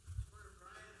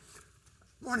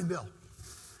Morning, Bill.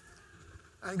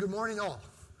 And good morning, all.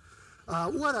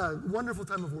 What a wonderful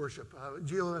time of worship.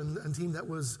 Gio and team, that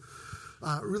was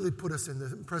really put us in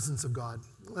the presence of God.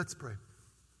 Let's pray.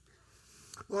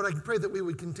 Lord, I pray that we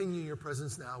would continue in your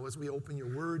presence now as we open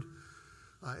your word.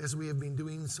 As we have been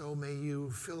doing so, may you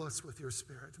fill us with your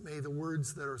spirit. May the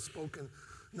words that are spoken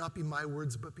not be my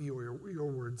words, but be your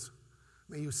words.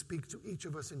 May you speak to each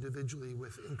of us individually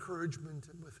with encouragement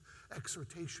and with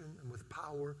exhortation and with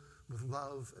power, with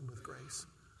love and with grace.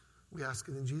 We ask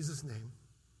it in Jesus' name.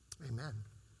 Amen.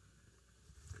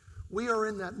 We are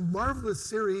in that marvelous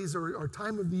series or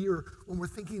time of the year when we're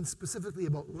thinking specifically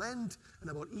about Lent and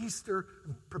about Easter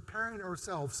and preparing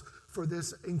ourselves for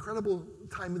this incredible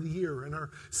time of the year. And our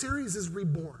series is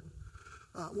Reborn.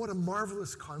 What a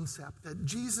marvelous concept that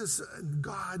Jesus and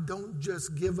God don't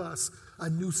just give us a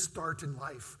new start in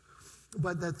life,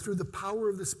 but that through the power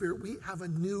of the Spirit, we have a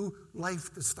new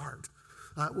life to start.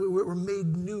 We're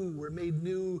made new. We're made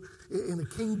new in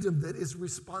a kingdom that is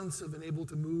responsive and able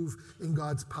to move in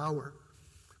God's power.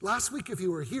 Last week, if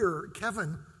you were here,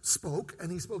 Kevin spoke, and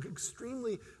he spoke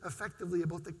extremely effectively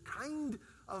about the kind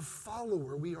of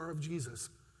follower we are of Jesus.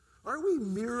 Are we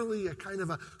merely a kind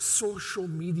of a social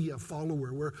media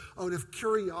follower where out of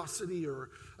curiosity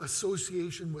or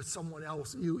association with someone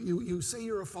else, you say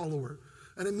you're a follower,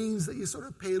 and it means that you sort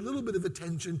of pay a little bit of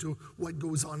attention to what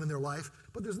goes on in their life,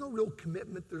 but there's no real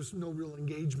commitment, there's no real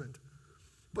engagement.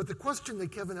 But the question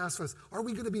that Kevin asked us, are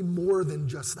we going to be more than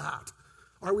just that?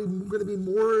 Are we going to be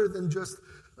more than just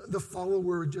the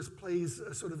follower who just plays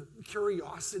a sort of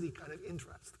curiosity kind of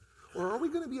interest? Or are we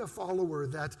going to be a follower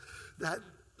that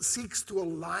seeks to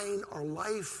align our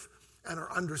life and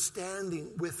our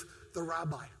understanding with the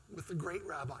rabbi, with the great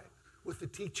rabbi, with the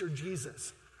teacher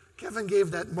Jesus? Kevin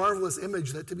gave that marvelous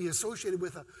image that to be associated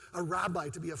with a rabbi,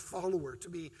 to be a follower, to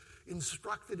be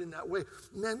instructed in that way,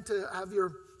 meant to have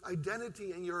your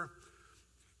identity and your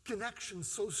connection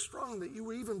so strong that you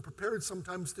were even prepared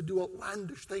sometimes to do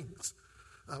outlandish things.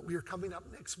 We are coming up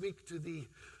next week to the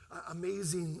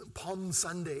amazing Palm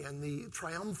Sunday and the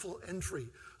triumphal entry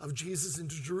of Jesus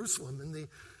into Jerusalem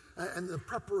and the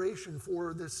preparation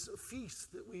for this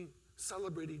feast that we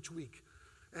celebrate each week.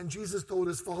 And Jesus told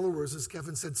his followers, as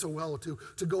Kevin said so well,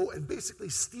 to go and basically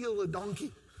steal a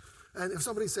donkey. And if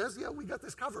somebody says, yeah, we got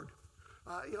this covered.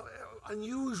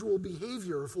 Unusual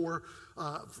behavior for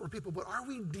people, but are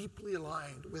we deeply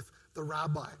aligned with the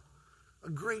rabbi? A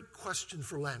great question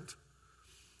for Lent.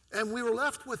 And we were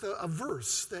left with a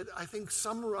verse that I think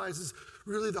summarizes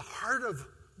really the heart of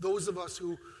those of us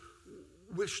who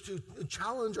wish to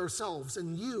challenge ourselves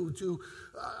and you to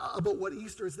about what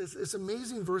Easter is. This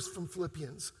amazing verse from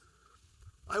Philippians.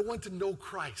 I want to know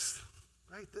Christ,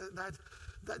 right?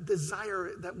 That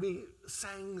desire that we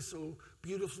sang so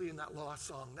beautifully in that lost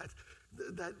song,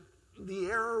 that the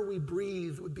air we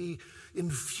breathe would be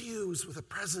infused with a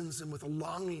presence and with a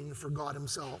longing for God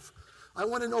himself. I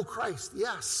want to know Christ,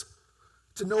 yes,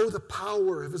 to know the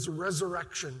power of his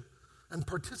resurrection and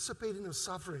participate in his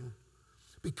suffering,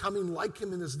 becoming like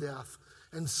him in his death,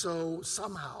 and so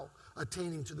somehow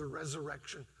attaining to the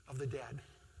resurrection of the dead.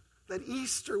 That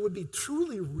Easter would be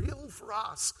truly real for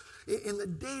us in the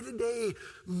day-to-day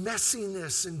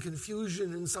messiness and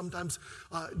confusion and sometimes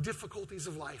difficulties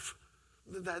of life.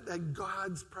 That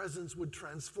God's presence would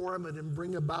transform it and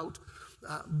bring about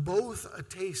both a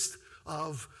taste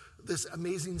of this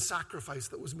amazing sacrifice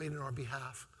that was made in our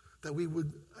behalf, that we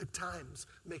would at times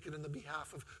make it in the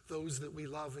behalf of those that we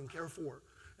love and care for,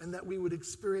 and that we would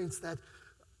experience that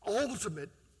ultimate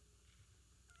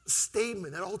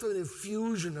statement, that ultimate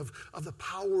infusion of the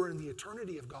power and the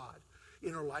eternity of God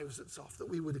in our lives itself, that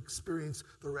we would experience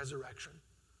the resurrection.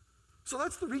 So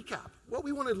that's the recap. What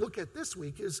we want to look at this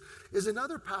week is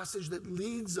another passage that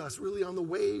leads us really on the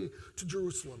way to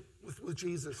Jerusalem with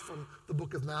Jesus from the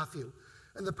book of Matthew.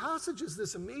 And the passage is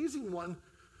this amazing one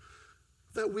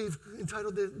that we've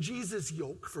entitled the Jesus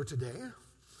Yoke for today,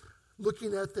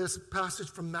 looking at this passage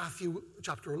from Matthew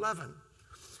chapter 11.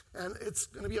 And it's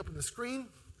going to be up on the screen.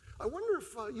 I wonder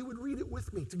if you would read it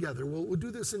with me together. We'll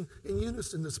do this in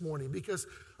unison this morning because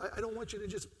I don't want you to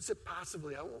just sit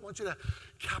passively. I want you to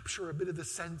capture a bit of the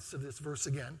sense of this verse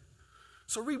again.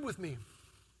 So read with me.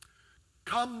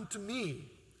 Come to me,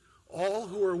 all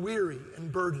who are weary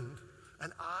and burdened,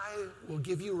 and I will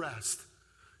give you rest.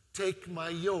 Take my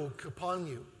yoke upon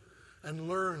you and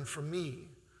learn from me,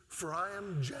 for I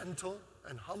am gentle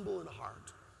and humble in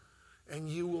heart, and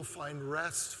you will find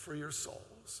rest for your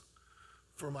souls.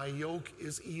 For my yoke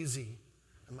is easy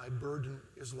and my burden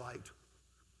is light.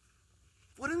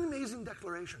 What an amazing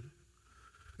declaration.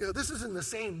 This is in the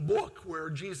same book where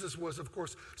Jesus was, of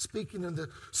course, speaking in the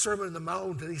Sermon on the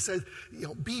Mount, and he said,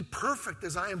 be perfect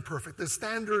as I am perfect. The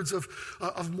standards of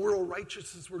moral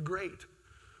righteousness were great.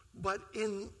 But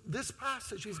in this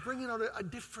passage, he's bringing out a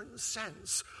different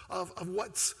sense of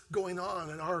what's going on.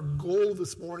 And our goal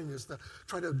this morning is to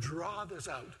try to draw this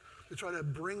out, to try to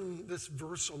bring this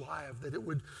verse alive, that it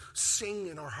would sing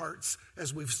in our hearts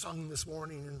as we've sung this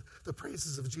morning in the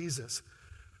praises of Jesus.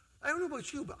 I don't know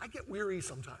about you, but I get weary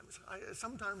sometimes.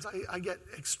 Sometimes I get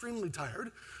extremely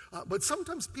tired. But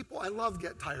sometimes people I love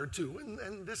get tired too.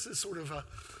 And this is sort of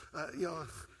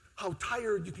how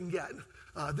tired you can get.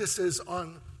 This is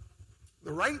on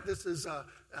the right. This is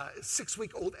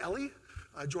 6-week-old Ellie.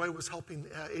 Joy was helping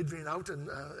Adrian out,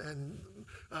 and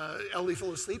Ellie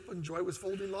fell asleep when Joy was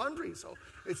folding laundry. So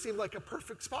it seemed like a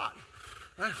perfect spot.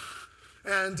 Right?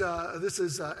 And this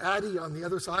is Addie on the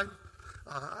other side,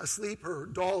 asleep. Her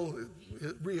doll,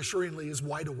 reassuringly, is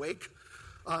wide awake.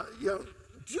 Do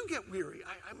you get weary?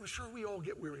 I'm sure we all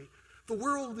get weary. The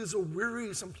world is a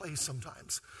wearisome place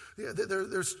sometimes.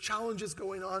 There's challenges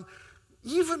going on.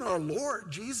 Even our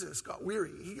Lord Jesus got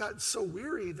weary. He got so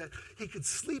weary that he could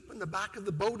sleep in the back of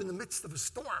the boat in the midst of a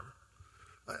storm.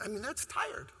 I mean, that's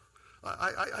tired.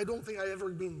 I don't think I've ever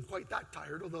been quite that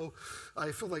tired, although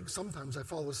I feel like sometimes I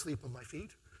fall asleep on my feet.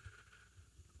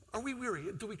 Are we weary?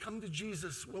 Do we come to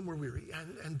Jesus when we're weary?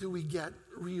 And do we get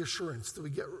reassurance? Do we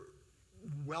get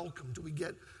welcome? Do we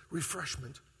get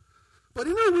refreshment? But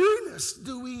in our weariness,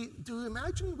 do we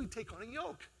imagine we take on a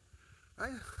yoke?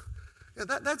 Right?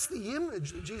 That's the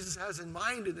image that Jesus has in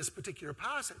mind in this particular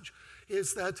passage,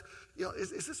 is that,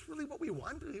 is this really what we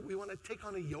want? We want to take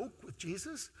on a yoke with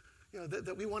Jesus?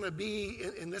 That we want to be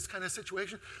in this kind of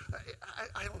situation?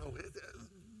 I don't know.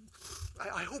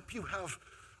 I hope you have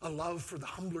a love for the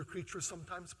humbler creatures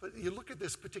sometimes, but you look at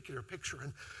this particular picture,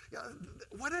 and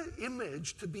what an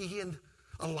image to be in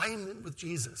alignment with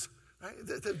Jesus. Right?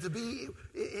 To be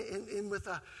in with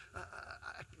a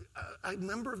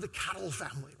member of the cattle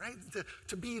family, right?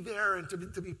 To be there and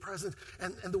to be present.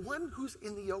 And the one who's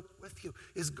in the yoke with you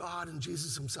is God and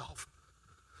Jesus himself.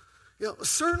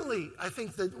 Certainly, I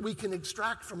think that we can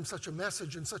extract from such a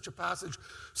message and such a passage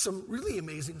some really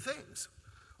amazing things.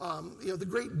 The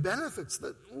great benefits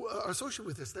that are associated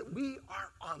with this, that we are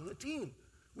on the team.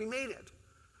 We made it.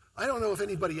 I don't know if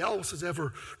anybody else has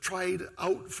ever tried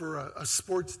out for a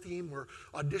sports team or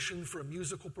auditioned for a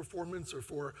musical performance or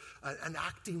for an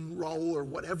acting role or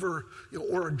whatever,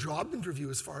 or a job interview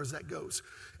as far as that goes.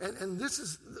 And this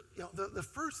is, the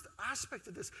first aspect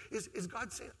of this is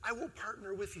God saying, I will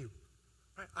partner with you.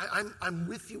 Right? I'm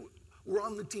with you. We're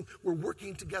on the team. We're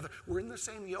working together. We're in the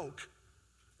same yoke.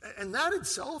 And that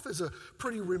itself is a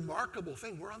pretty remarkable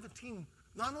thing. We're on the team,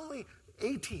 not only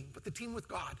a team, but the team with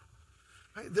God.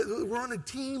 Right? We're on a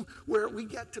team where we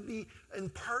get to be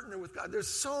and partner with God. There's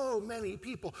so many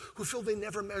people who feel they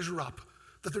never measure up,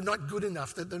 that they're not good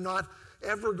enough, that they're not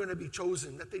ever going to be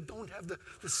chosen, that they don't have the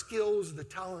skills, the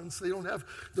talents, they don't have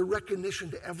the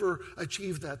recognition to ever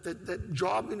achieve that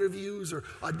job interviews or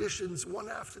auditions, one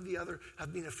after the other,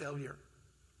 have been a failure.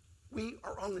 We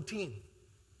are on the team.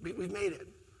 We've made it.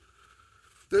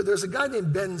 There's a guy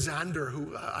named Ben Zander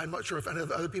who I'm not sure if any of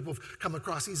the other people have come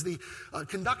across. He's the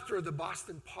conductor of the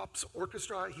Boston Pops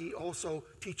Orchestra. He also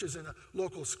teaches in a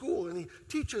local school, and he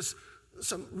teaches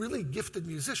some really gifted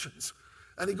musicians.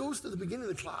 And he goes to the beginning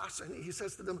of the class, and he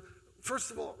says to them,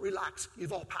 first of all, relax,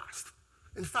 you've all passed.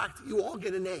 In fact, you all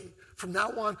get an A. From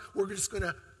now on, we're just going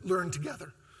to learn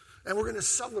together. And we're going to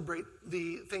celebrate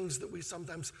the things that we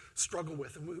sometimes struggle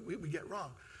with and we get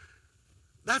wrong.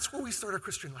 That's where we start our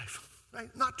Christian life. Right?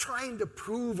 Not trying to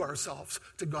prove ourselves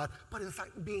to God, but in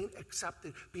fact being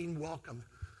accepted, being welcomed.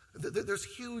 There's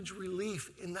huge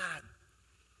relief in that.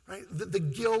 Right? The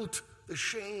guilt, the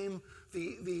shame,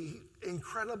 the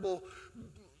incredible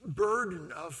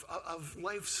burden of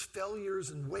life's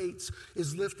failures and weights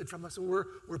is lifted from us, and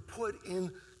we're put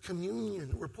in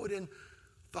communion. We're put in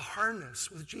the harness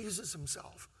with Jesus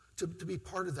himself to be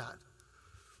part of that.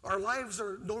 Our lives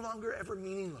are no longer ever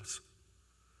meaningless.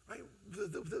 Right?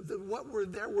 What we're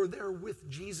there with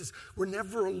Jesus. We're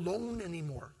never alone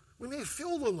anymore. We may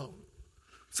feel alone.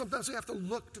 Sometimes we have to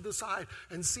look to the side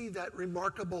and see that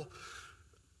remarkable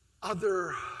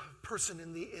other person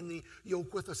in the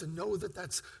yoke with us and know that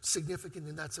that's significant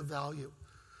and that's a value.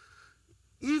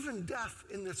 Even death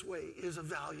in this way is a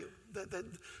value. That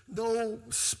no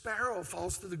sparrow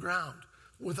falls to the ground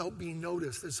without being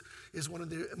noticed is one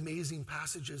of the amazing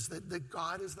passages that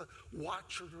God is the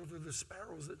watcher over the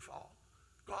sparrows that fall.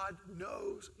 God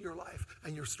knows your life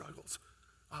and your struggles.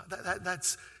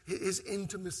 That's his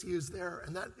intimacy is there,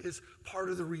 and that is part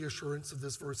of the reassurance of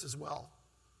this verse as well.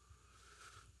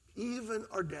 even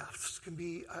our deaths can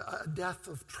be a death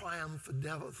of triumph, a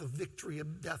death of victory, a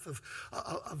death of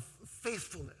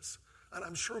faithfulness. And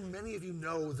I'm sure many of you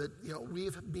know that we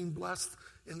have been blessed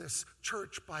in this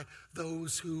church by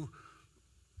those who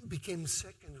became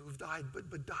sick and who have died,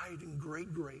 but died in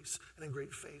great grace and in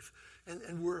great faith.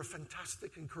 And we're a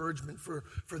fantastic encouragement for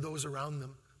those around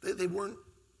them. They weren't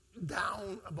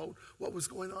down about what was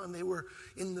going on. They were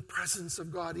in the presence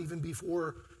of God even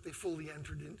before they fully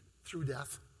entered in through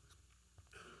death.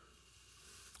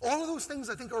 All of those things,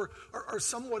 I think, are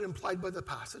somewhat implied by the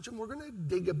passage, and we're going to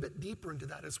dig a bit deeper into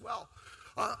that as well.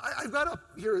 I've got up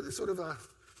here sort of a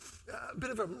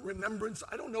bit of a remembrance.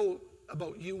 I don't know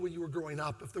about you when you were growing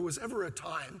up, if there was ever a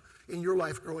time in your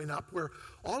life growing up where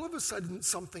all of a sudden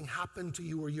something happened to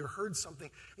you or you heard something,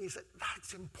 and you said,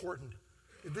 that's important.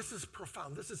 This is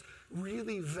profound. This is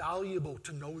really valuable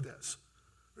to know this.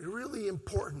 Really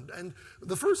important. And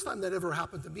the first time that ever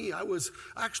happened to me, I was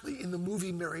actually in the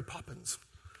movie Mary Poppins.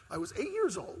 I was 8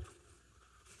 years old.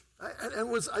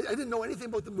 I didn't know anything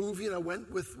about the movie, and I went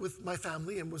with my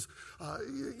family and was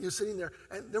sitting there.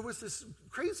 And there was this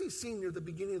crazy scene near the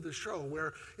beginning of the show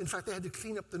where, in fact, they had to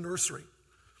clean up the nursery.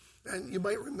 And you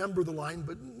might remember the line,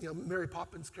 but Mary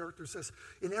Poppins' character says,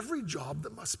 in every job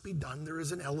that must be done, there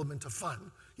is an element of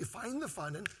fun. You find the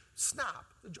fun and snap,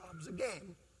 the job's a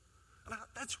game. And I thought,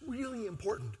 that's really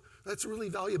important. That's really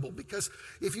valuable, because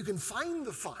if you can find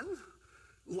the fun,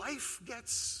 life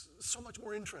gets so much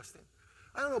more interesting.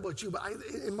 I don't know about you, but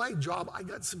in my job, I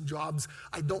got some jobs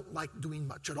I don't like doing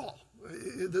much at all.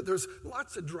 There's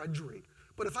lots of drudgery.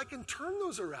 But if I can turn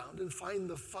those around and find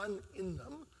the fun in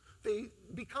them, they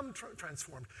become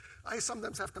transformed. I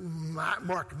sometimes have to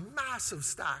mark massive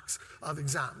stacks of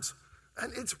exams.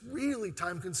 And it's really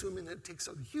time-consuming. It takes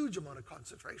a huge amount of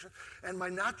concentration. And my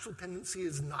natural tendency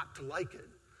is not to like it.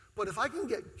 But if I can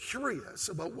get curious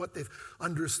about what they've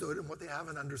understood and what they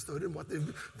haven't understood and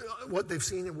what they've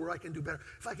seen and where I can do better,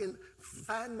 if I can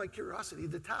fan my curiosity,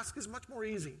 the task is much more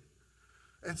easy.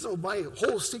 And so my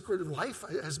whole secret of life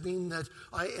has been that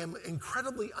I am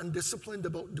incredibly undisciplined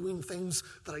about doing things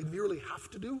that I merely have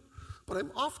to do, but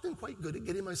I'm often quite good at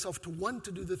getting myself to want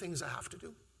to do the things I have to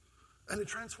do. And it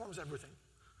transforms everything.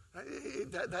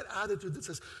 That attitude that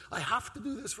says, I have to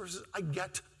do this versus I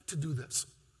get to do this.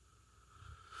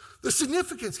 The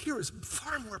significance here is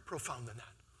far more profound than that.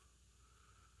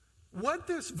 What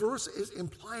this verse is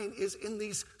implying is in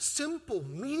these simple,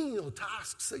 menial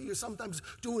tasks that you sometimes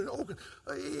do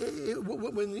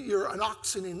when you're an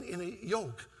oxen in a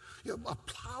yoke,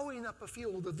 plowing up a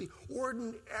field of the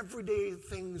ordinary, everyday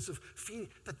things of feeding,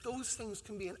 that those things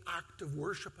can be an act of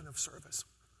worship and of service.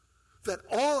 That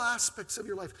all aspects of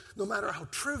your life, no matter how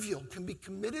trivial, can be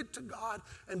committed to God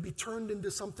and be turned into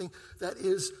something that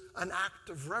is an act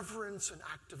of reverence, an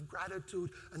act of gratitude,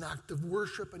 an act of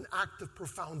worship, an act of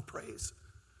profound praise.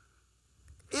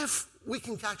 If we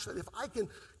can catch that, if I can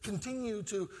continue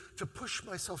to push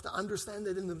myself to understand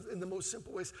it in the most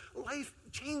simple ways, life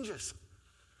changes.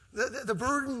 The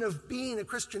burden of being a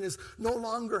Christian is no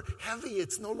longer heavy.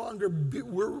 It's no longer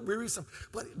wearisome.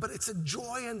 But it's a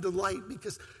joy and delight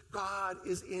because God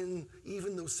is in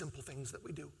even those simple things that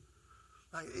we do.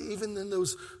 Even in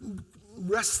those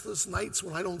restless nights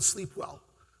when I don't sleep well.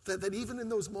 That even in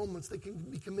those moments they can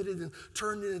be committed and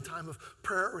turned into a time of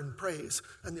prayer and praise.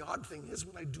 And the odd thing is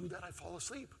when I do that, I fall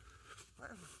asleep.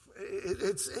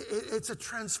 It's a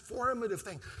transformative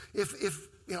thing. If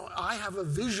I have a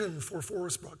vision for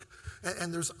Forest Brook,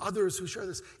 and there's others who share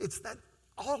this, it's that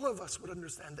all of us would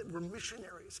understand that we're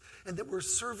missionaries and that we're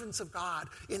servants of God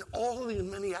in all the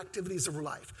many activities of our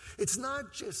life. It's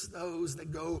not just those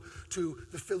that go to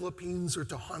the Philippines or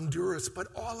to Honduras, but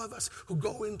all of us who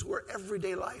go into our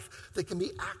everyday life that can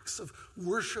be acts of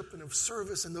worship and of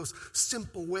service in those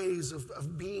simple ways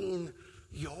of being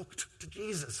yoked to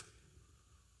Jesus.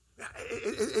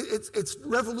 It's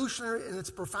revolutionary and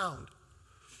it's profound.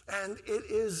 And it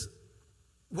is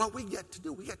what we get to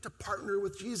do. We get to partner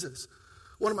with Jesus.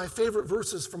 One of my favorite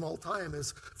verses from all time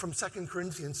is from 2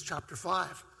 Corinthians chapter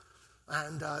 5.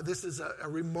 And this is a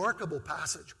remarkable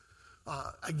passage,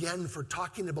 again, for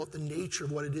talking about the nature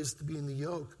of what it is to be in the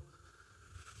yoke.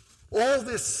 All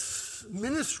this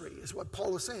ministry is what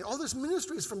Paul is saying. All this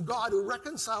ministry is from God who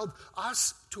reconciled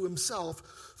us to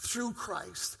himself through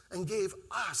Christ and gave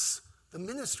us the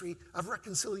ministry of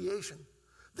reconciliation.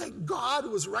 That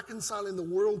God was reconciling the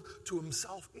world to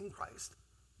himself in Christ.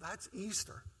 That's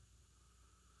Easter.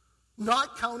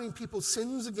 Not counting people's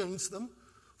sins against them.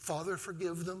 Father,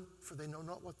 forgive them, for they know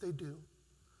not what they do.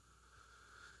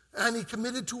 And he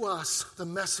committed to us the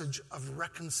message of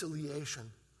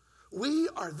reconciliation. We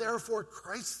are therefore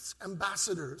Christ's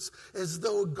ambassadors, as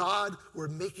though God were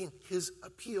making his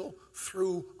appeal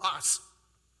through us.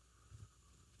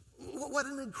 What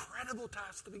an incredible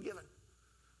task to be given.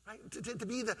 Right? To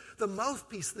be the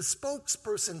mouthpiece, the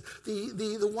spokesperson,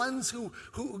 the ones who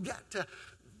get to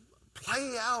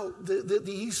play out the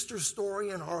Easter story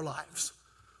in our lives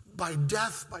by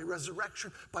death, by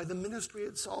resurrection, by the ministry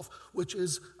itself, which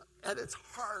is at its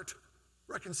heart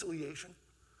reconciliation,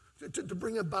 to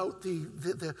bring about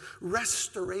the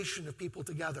restoration of people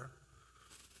together.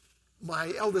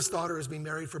 My eldest daughter has been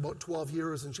married for about 12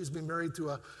 years, and she's been married to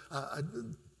a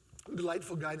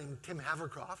delightful guy named Tim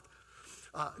Havercroft.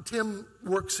 Tim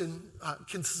works in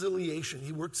conciliation.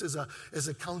 He works as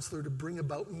a counselor to bring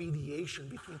about mediation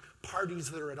between parties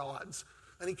that are at odds.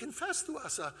 And he confessed to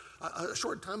us a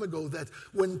short time ago that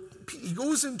when he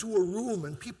goes into a room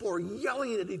and people are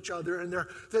yelling at each other and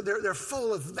they're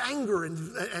full of anger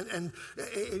and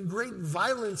great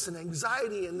violence and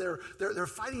anxiety and they're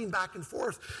fighting back and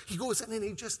forth, he goes in and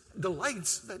he just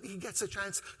delights that he gets a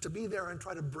chance to be there and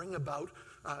try to bring about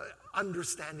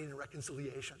understanding and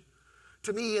reconciliation.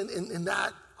 To me, in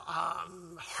that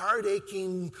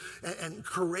heart-aching and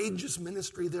courageous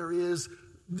ministry, there is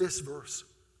this verse.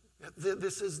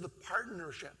 This is the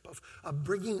partnership of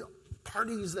bringing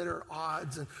parties that are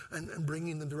odds and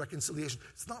bringing them to reconciliation.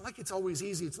 It's not like it's always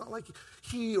easy. It's not like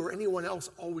he or anyone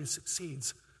else always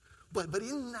succeeds. But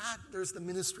in that, there's the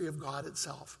ministry of God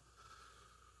itself.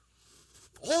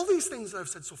 All these things that I've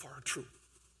said so far are true.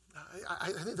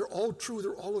 I think they're all true.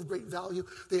 They're all of great value.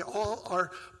 They all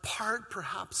are part,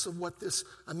 perhaps, of what this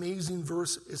amazing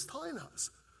verse is telling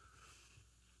us.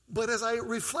 But as I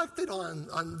reflected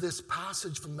on this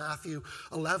passage from Matthew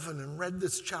 11 and read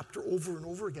this chapter over and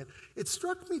over again, it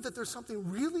struck me that there's something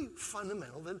really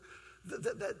fundamental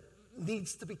that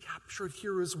needs to be captured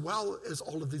here as well as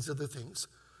all of these other things.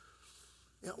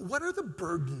 You know, what are the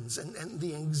burdens and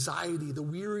the anxiety, the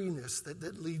weariness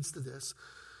that leads to this?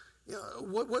 You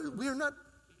know, we are not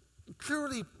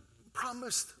clearly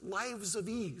promised lives of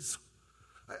ease.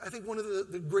 I think one of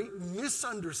the great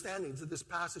misunderstandings of this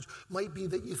passage might be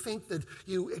that you think that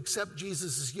you accept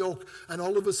Jesus' yoke and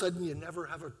all of a sudden you never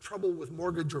have a trouble with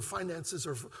mortgage or finances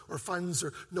or funds,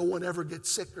 or no one ever gets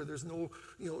sick, or there's no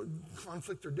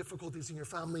conflict or difficulties in your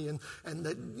family, and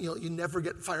that you never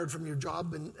get fired from your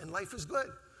job and life is good.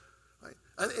 Right?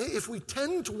 And if we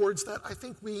tend towards that, I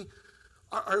think we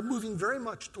are moving very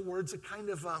much towards a kind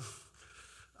of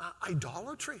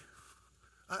idolatry.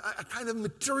 A kind of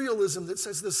materialism that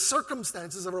says the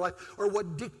circumstances of our life are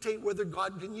what dictate whether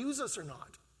God can use us or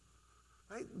not.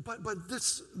 Right? But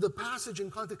the passage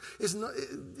in context is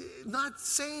not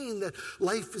saying that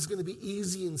life is going to be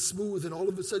easy and smooth, and all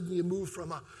of a sudden you move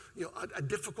from a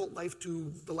difficult life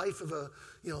to the life of a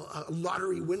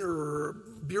lottery winner or a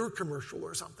beer commercial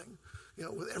or something.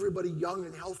 With everybody young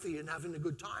and healthy and having a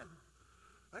good time.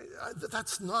 Right?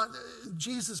 That's not.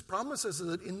 Jesus promises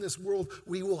that in this world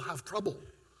we will have trouble.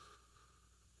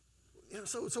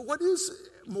 So what is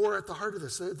more at the heart of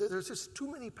this? There's just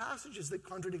too many passages that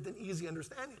contradict an easy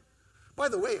understanding. By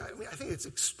the way, I think it's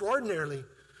extraordinarily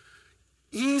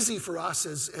easy for us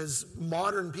as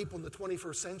modern people in the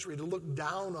 21st century to look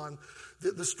down on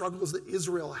the struggles that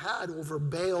Israel had over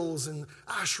Baals and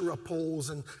Asherah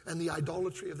poles and the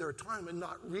idolatry of their time, and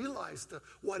not realize to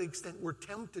what extent we're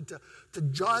tempted to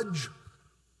judge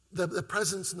the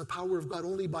presence and the power of God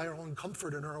only by our own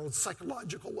comfort and our own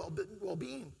psychological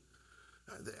well-being.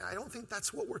 I don't think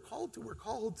that's what we're called to. We're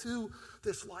called to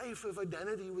this life of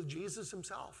identity with Jesus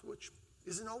himself, which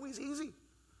isn't always easy,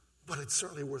 but it's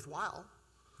certainly worthwhile.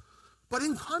 But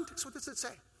in context, what does it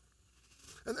say?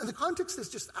 And the context is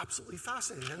just absolutely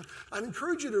fascinating. And I'd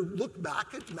encourage you to look back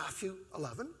at Matthew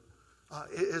 11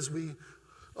 as we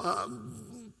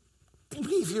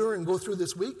leave here and go through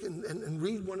this week and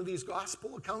read one of these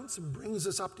gospel accounts and brings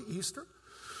us up to Easter.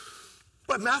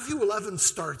 But Matthew 11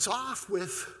 starts off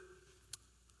with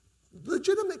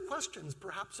legitimate questions,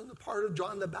 perhaps on the part of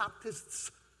John the Baptist's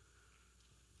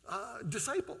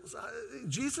disciples.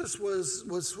 Jesus was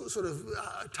sort of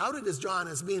touted as John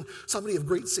as being somebody of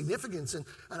great significance, and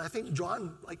I think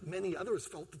John, like many others,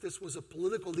 felt that this was a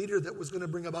political leader that was going to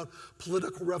bring about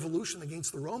political revolution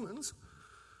against the Romans.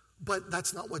 But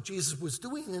that's not what Jesus was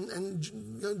doing,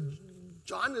 and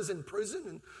John is in prison,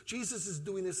 and Jesus is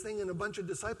doing this thing, and a bunch of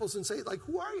disciples and say, like,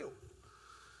 who are you?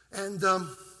 And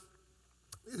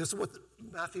this is what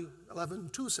Matthew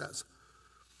 11:2 says.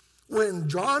 When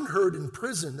John heard in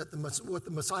prison that what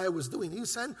the Messiah was doing, he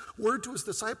sent word to his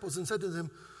disciples and said to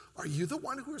them, "Are you the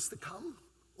one who is to come?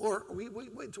 Or wait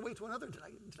to another? Did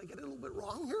I get it a little bit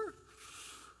wrong here?"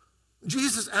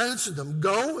 Jesus answered them,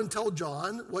 "Go and tell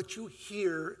John what you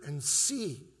hear and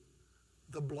see.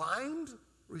 The blind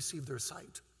receive their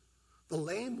sight. The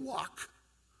lame walk.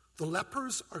 The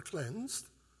lepers are cleansed.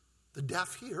 The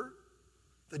deaf hear.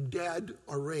 The dead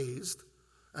are raised.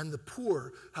 And the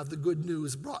poor have the good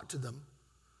news brought to them.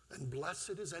 And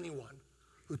blessed is anyone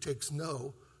who takes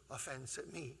no offense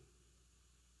at me."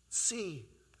 See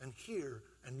and hear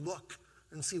and look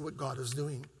and see what God is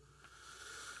doing.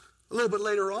 A little bit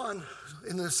later on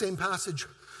in the same passage,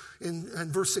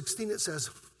 in verse 16, it says,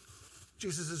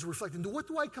 Jesus is reflecting, "To what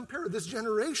do I compare this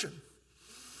generation?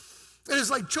 It is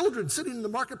like children sitting in the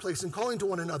marketplace and calling to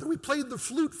one another. We played the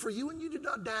flute for you and you did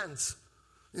not dance.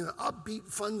 Upbeat,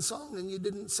 fun song and you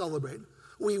didn't celebrate.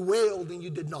 We wailed and you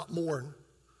did not mourn.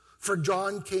 For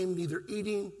John came neither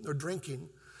eating nor drinking,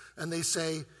 and they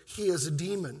say, he is a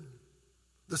demon.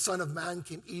 The Son of Man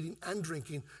came eating and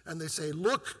drinking, and they say,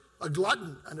 look, a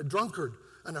glutton and a drunkard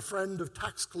and a friend of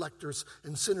tax collectors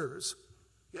and sinners.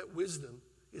 Yet wisdom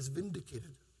is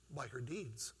vindicated by her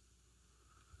deeds."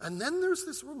 And then there's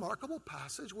this remarkable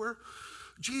passage where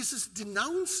Jesus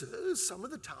denounces some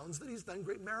of the towns that he's done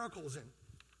great miracles in.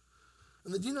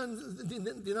 And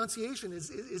the denunciation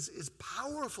is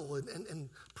powerful and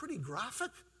pretty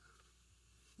graphic.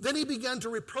 Then he began to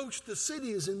reproach the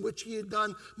cities in which he had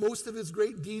done most of his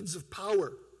great deeds of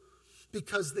power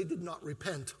because they did not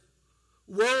repent.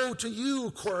 "Woe to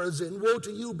you, Chorazin! Woe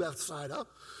to you, Bethsaida!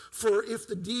 For if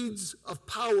the deeds of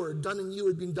power done in you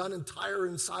had been done in Tyre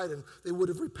and Sidon, they would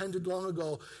have repented long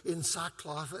ago in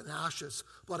sackcloth and ashes.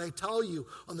 But I tell you,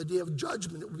 on the day of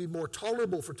judgment, it would be more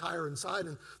tolerable for Tyre and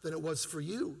Sidon than it was for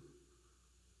you."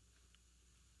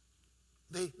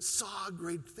 They saw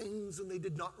great things and they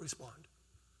did not respond.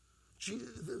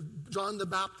 John the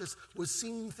Baptist was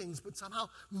seeing things, but somehow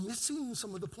missing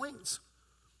some of the points.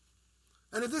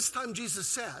 And at this time, Jesus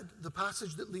said, the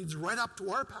passage that leads right up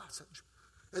to our passage,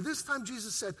 at this time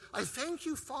Jesus said, "I thank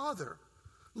you, Father,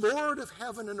 Lord of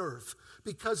heaven and earth,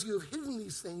 because you have hidden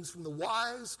these things from the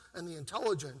wise and the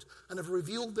intelligent and have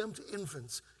revealed them to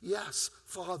infants. Yes,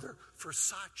 Father, for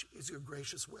such is your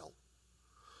gracious will.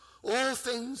 All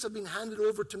things have been handed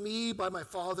over to me by my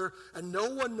Father, and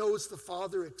no one knows the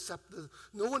Son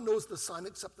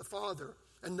except the Father,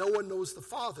 and no one knows the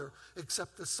Father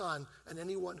except the Son, and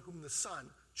anyone whom the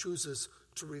Son chooses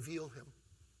to reveal him."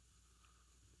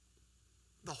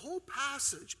 The whole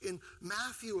passage in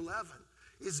Matthew 11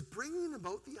 is bringing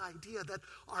about the idea that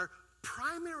our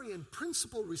primary and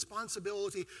principal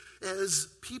responsibility as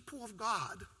people of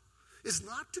God is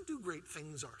not to do great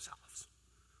things ourselves,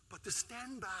 but to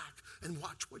stand back and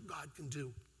watch what God can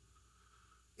do.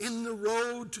 In the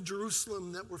road to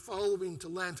Jerusalem that we're following to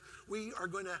Lent, we are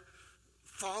going to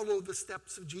follow the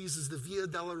steps of Jesus, the Via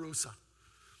Dolorosa.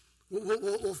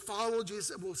 We'll follow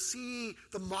Jesus and we'll see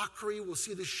the mockery, we'll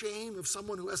see the shame of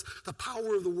someone who has the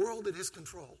power of the world at his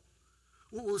control.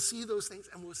 We'll see those things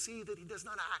and we'll see that he does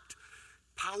not act.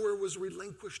 Power was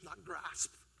relinquished, not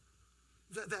grasped.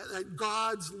 That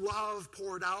God's love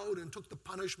poured out and took the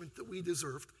punishment that we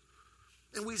deserved.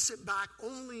 And we sit back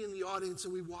only in the audience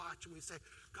and we watch and we say,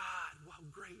 God, how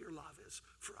great your love is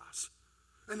for us.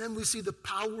 And then we see the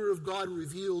power of God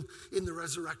revealed in the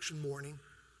resurrection morning.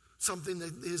 Something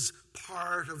that is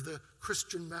part of the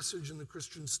Christian message and the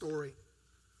Christian story.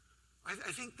 I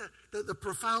think that the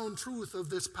profound truth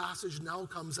of this passage now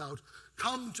comes out.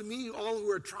 Come to me, all who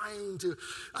are trying to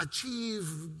achieve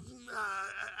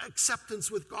acceptance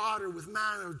with God or with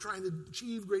man, or trying to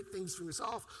achieve great things for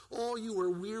yourself. All you are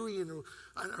weary and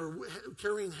are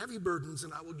carrying heavy burdens,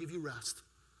 and I will give you rest.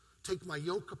 Take my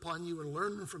yoke upon you and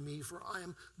learn from me, for I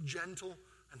am gentle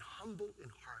and humble in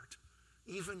heart,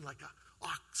 even like an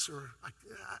ox or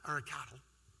a cattle.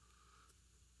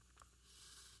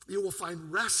 You will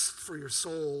find rest for your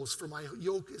souls, for my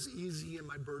yoke is easy and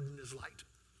my burden is light.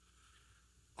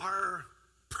 Our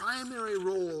primary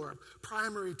role, our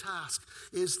primary task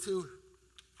is to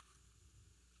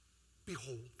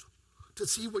behold, to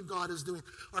see what God is doing.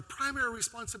 Our primary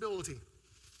responsibility,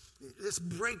 this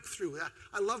breakthrough.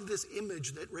 I love this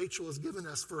image that Rachel has given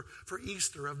us for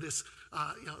Easter of this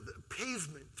the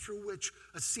pavement through which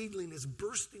a seedling is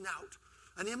bursting out.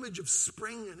 An image of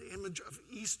spring, an image of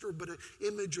Easter, but an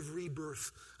image of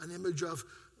rebirth, an image of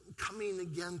coming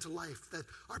again to life. That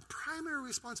our primary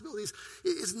responsibility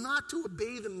is not to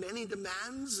obey the many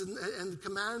demands and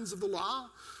commands of the law,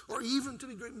 or even to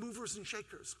be great movers and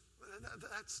shakers.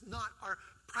 That's not our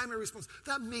primary response.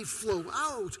 That may flow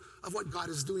out of what God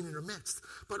is doing in our midst,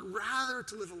 but rather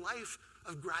to live a life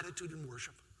of gratitude and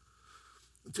worship.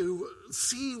 To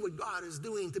see what God is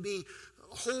doing, to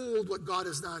behold what God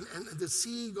has done, and to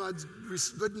see God's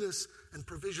goodness and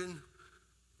provision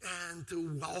and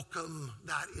to welcome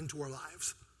that into our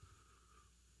lives.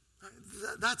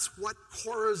 That's what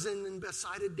Chorazin and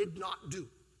Bethsaida did not do.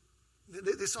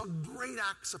 They saw great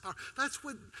acts of power. That's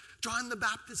what John the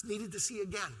Baptist needed to see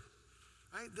again.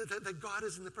 Right? That God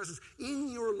is in the presence. In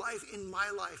your life, in my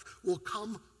life, will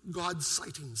come God's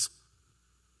sightings.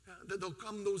 There'll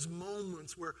come those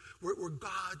moments where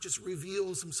God just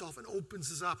reveals himself and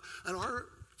opens us up. And our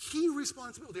key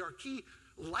responsibility, our key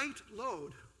light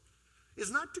load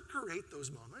is not to create those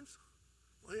moments.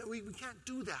 We can't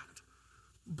do that.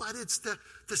 But it's to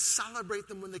celebrate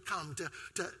them when they come, to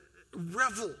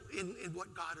revel in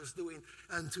what God is doing,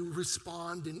 and to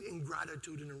respond in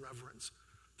gratitude and in reverence.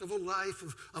 To have a life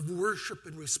of worship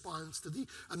in response to the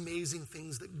amazing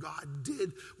things that God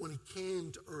did when he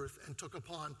came to earth and took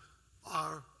upon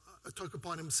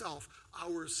himself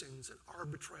our sins and our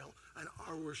betrayal and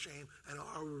our shame and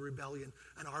our rebellion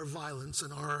and our violence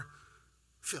and our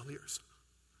failures.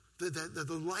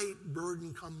 The light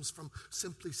burden comes from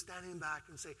simply standing back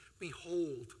and say,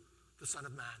 behold the Son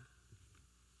of Man.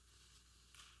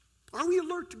 Are we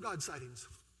alert to God's sightings?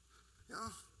 You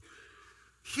know,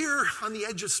 here on the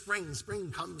edge of spring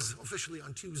comes officially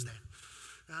on Tuesday.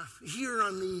 Here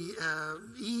on the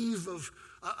eve of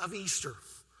Easter,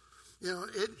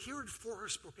 here at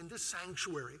Forest Brook, in this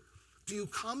sanctuary, do you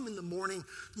come in the morning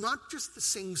not just to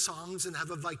sing songs and have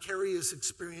a vicarious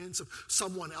experience of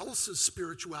someone else's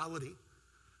spirituality,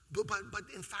 but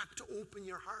in fact to open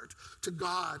your heart to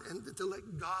God and to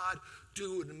let God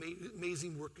do an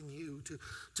amazing work in you,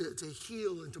 to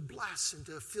heal and to bless and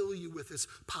to fill you with his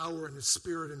power and his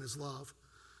spirit and his love.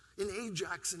 In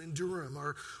Ajax and in Durham,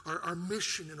 our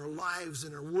mission in our lives,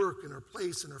 in our work, in our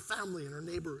place, in our family, in our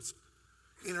neighbors,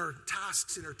 in our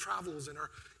tasks, in our travels, in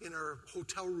our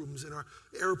hotel rooms, in our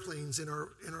airplanes, in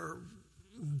our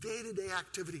day-to-day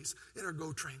activities, in our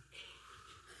GO train.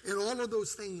 In all of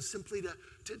those things, simply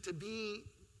to be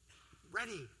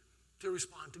ready to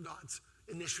respond to God's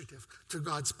initiative, to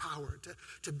God's power,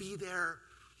 to be there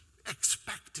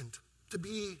expectant, to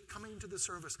be coming to the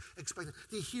service expectant,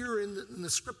 to hear in the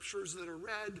scriptures that are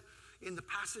read, in the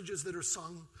passages that are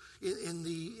sung, in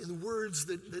the words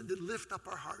that lift up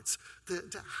our hearts,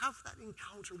 to have that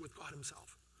encounter with God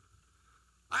himself.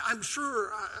 I'm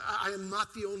sure I am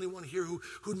not the only one here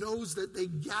who knows that they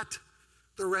get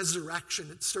the resurrection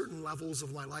at certain levels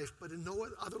of my life, but in no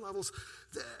other levels,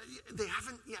 they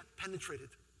haven't yet penetrated.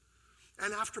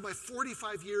 And after my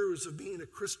 45 years of being a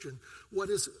Christian, what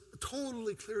is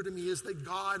totally clear to me is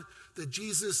that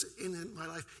Jesus in my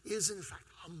life is in fact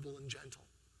humble and gentle.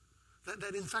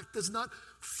 That in fact does not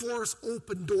force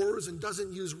open doors and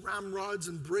doesn't use ramrods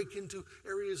and break into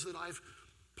areas that I've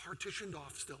partitioned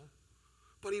off still.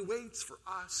 But he waits for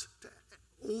us to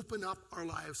open up our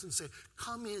lives and say,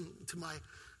 come into my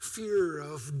fear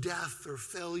of death or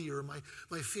failure,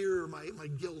 my fear or my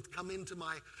guilt. Come into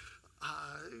my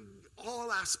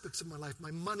all aspects of my life, my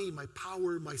money, my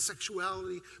power, my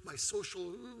sexuality, my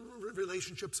social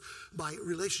relationships, my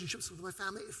relationships with my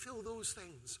family. Fill those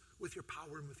things with your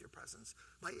power and with your presence.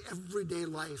 My everyday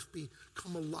life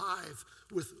become alive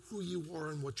with who you are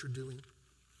and what you're doing.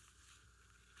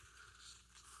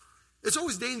 It's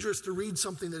always dangerous to read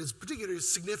something that is particularly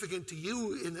significant to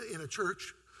you in a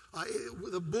church.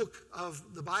 The book of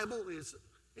the Bible is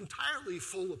entirely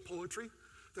full of poetry.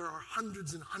 There are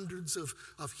hundreds and hundreds of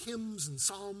hymns and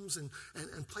psalms and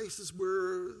places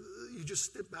where you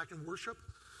just sit back and worship.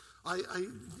 I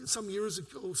some years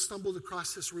ago stumbled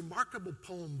across this remarkable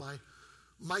poem by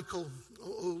Michael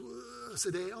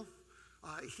Sadeo.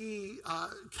 He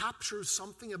captures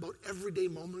something about everyday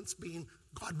moments being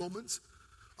God moments.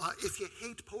 If you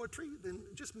hate poetry, then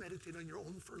just meditate on your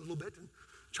own for a little bit and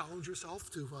challenge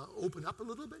yourself to open up a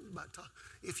little bit. But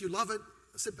if you love it,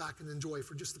 sit back and enjoy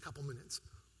for just a couple minutes.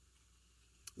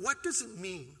 What does it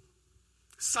mean,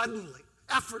 suddenly,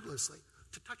 effortlessly,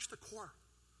 to touch the core?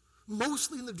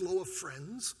 Mostly in the glow of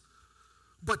friends,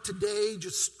 but today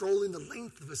just strolling the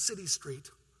length of a city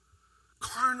street.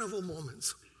 Carnival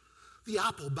moments, the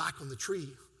apple back on the tree,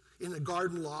 in a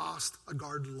garden lost, a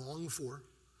garden longed for.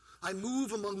 I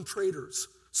move among traders,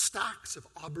 stacks of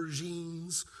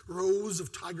aubergines, rows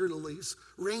of tiger lilies,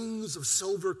 rings of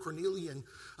silver cornelian,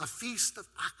 a feast of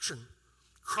action.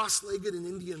 Cross-legged an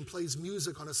Indian plays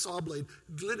music on a saw blade,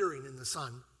 glittering in the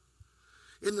sun.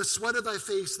 In the sweat of thy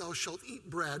face thou shalt eat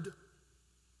bread.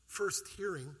 First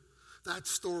hearing that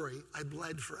story, I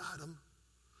bled for Adam.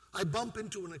 I bump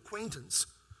into an acquaintance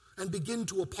and begin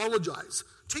to apologize.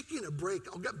 Taking a break,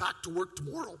 I'll get back to work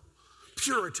tomorrow.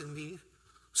 Puritan me,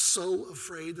 so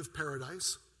afraid of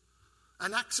paradise.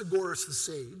 Anaxagoras the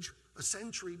sage, a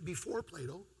century before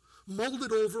Plato,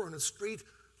 molded over on a straight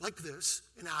like this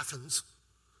in Athens.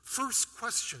 First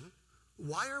question,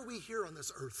 why are we here on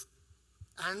this earth?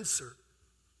 Answer,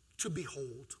 to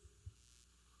behold.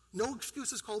 No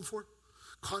excuses called for.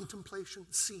 Contemplation,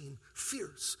 seen,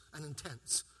 fierce and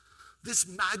intense. This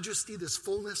majesty, this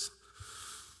fullness,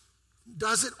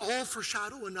 does it all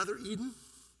foreshadow another Eden?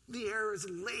 The air is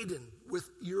laden with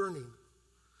yearning.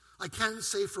 I can't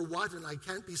say for what, and I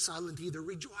can't be silent either.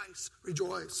 Rejoice,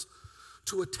 rejoice.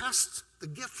 To attest the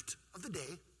gift of the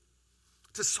day,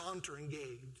 to saunter and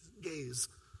gaze,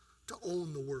 to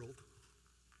own the world.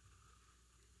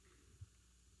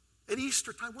 At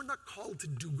Easter time, we're not called to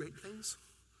do great things.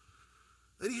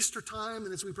 At Easter time,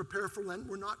 and as we prepare for Lent,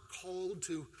 we're not called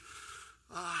to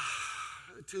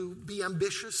be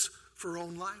ambitious for our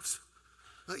own lives.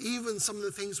 Even some of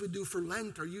the things we do for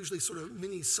Lent are usually sort of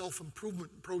mini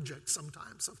self-improvement projects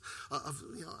sometimes of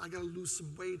I got to lose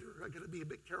some weight, or I got to be a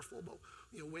bit careful about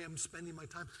the way I'm spending my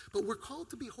time. But we're called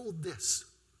to behold this,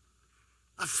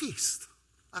 a feast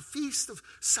of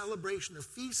celebration, a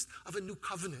feast of a new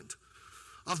covenant,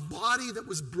 of body that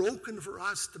was broken for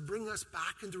us to bring us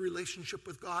back into relationship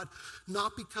with God,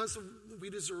 not because we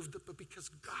deserved it, but because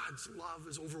God's love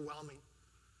is overwhelming.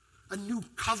 A new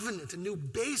covenant, a new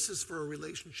basis for a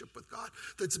relationship with God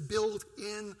that's built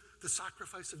in the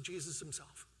sacrifice of Jesus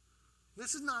himself.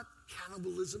 This is not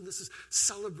cannibalism. This is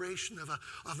celebration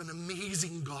of an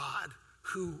amazing God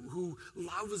who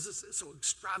loves us so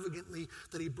extravagantly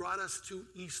that he brought us to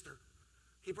Easter.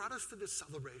 He brought us to this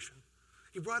celebration.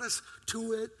 He brought us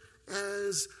to it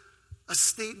as a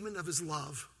statement of his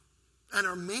love. And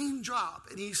our main job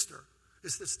at Easter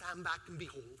is to stand back and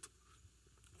behold.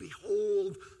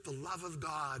 Behold the love of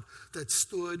God that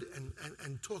stood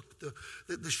and took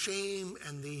the shame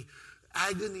and the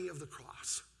agony of the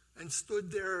cross and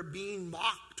stood there being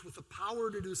mocked with the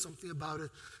power to do something about it,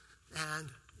 and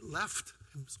left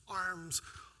his arms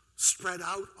spread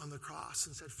out on the cross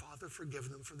and said, Father, forgive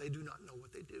them, for they do not know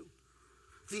what they do.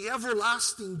 The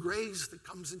everlasting grace that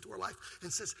comes into our life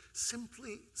and says,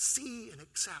 simply see and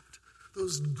accept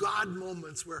those God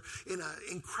moments where in an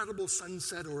incredible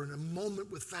sunset, or in a moment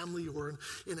with family, or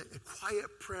in a quiet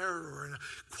prayer, or in a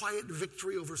quiet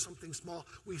victory over something small,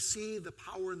 we see the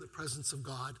power and the presence of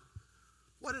God.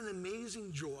 What an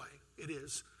amazing joy it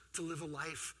is to live a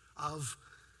life of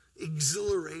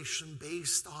exhilaration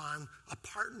based on a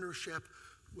partnership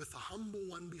with the humble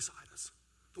one beside us.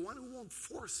 The one who won't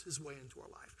force his way into our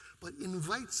life, but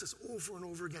invites us over and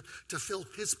over again to feel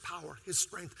his power, his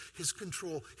strength, his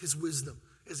control, his wisdom,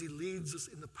 as he leads us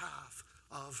in the path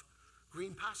of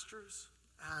green pastures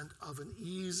and of an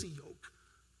easy yoke.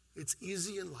 It's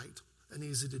easy and light and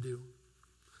easy to do.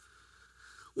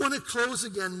 I want to close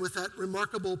again with that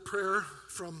remarkable prayer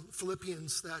from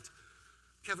Philippians that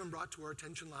Kevin brought to our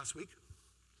attention last week.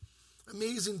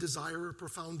 Amazing desire, a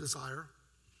profound desire.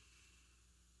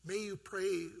 May you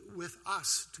pray with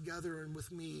us together and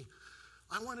with me.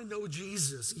 I want to know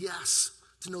Jesus, yes,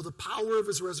 to know the power of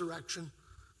his resurrection,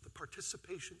 the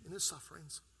participation in his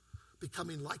sufferings,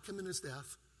 becoming like him in his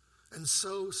death, and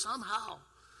so somehow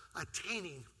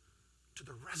attaining to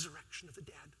the resurrection of the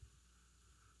dead.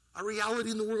 A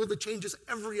reality in the world that changes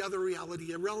every other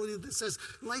reality. A reality that says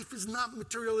life is not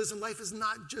materialism. Life is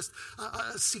not just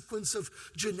a sequence of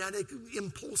genetic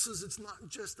impulses. It's not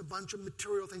just a bunch of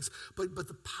material things. But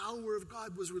the power of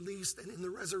God was released. And in the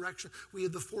resurrection, we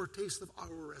had the foretaste of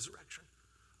our resurrection.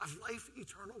 Of life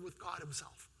eternal with God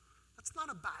himself. That's not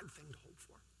a bad thing to hope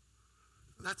for.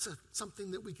 That's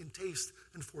something that we can taste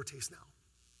and foretaste now.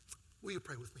 Will you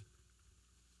pray with me?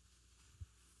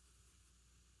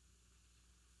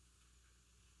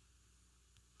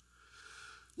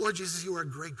 Lord Jesus, you are a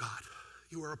great God.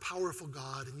 You are a powerful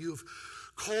God, and you have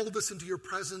called us into your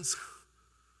presence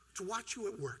to watch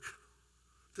you at work,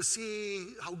 to see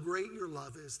how great your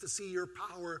love is, to see your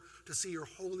power, to see your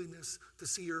holiness, to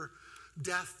see your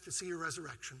death, to see your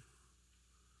resurrection,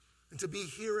 and to be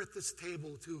here at this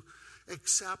table to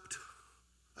accept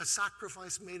a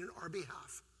sacrifice made in our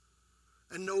behalf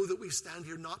and know that we stand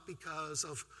here not because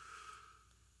of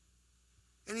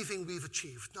anything we've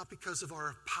achieved, not because of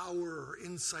our power or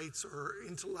insights or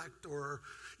intellect or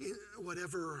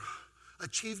whatever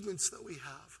achievements that we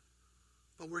have,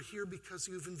 but we're here because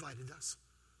you've invited us.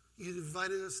 You've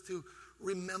invited us to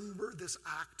remember this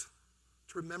act,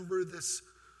 to remember this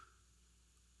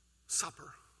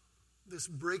supper, this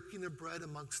breaking of bread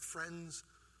amongst friends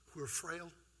who are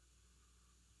frail,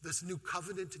 this new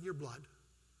covenant in your blood.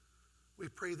 We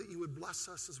pray that you would bless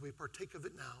us as we partake of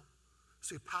it now,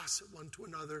 as we pass it one to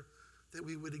another, that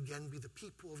we would again be the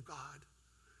people of God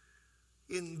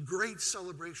in great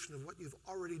celebration of what you've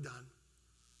already done,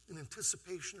 in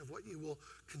anticipation of what you will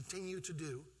continue to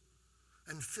do,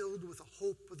 and filled with a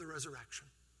hope of the resurrection.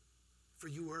 For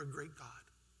you are a great God.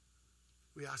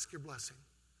 We ask your blessing.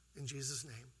 In Jesus'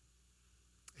 name,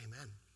 amen.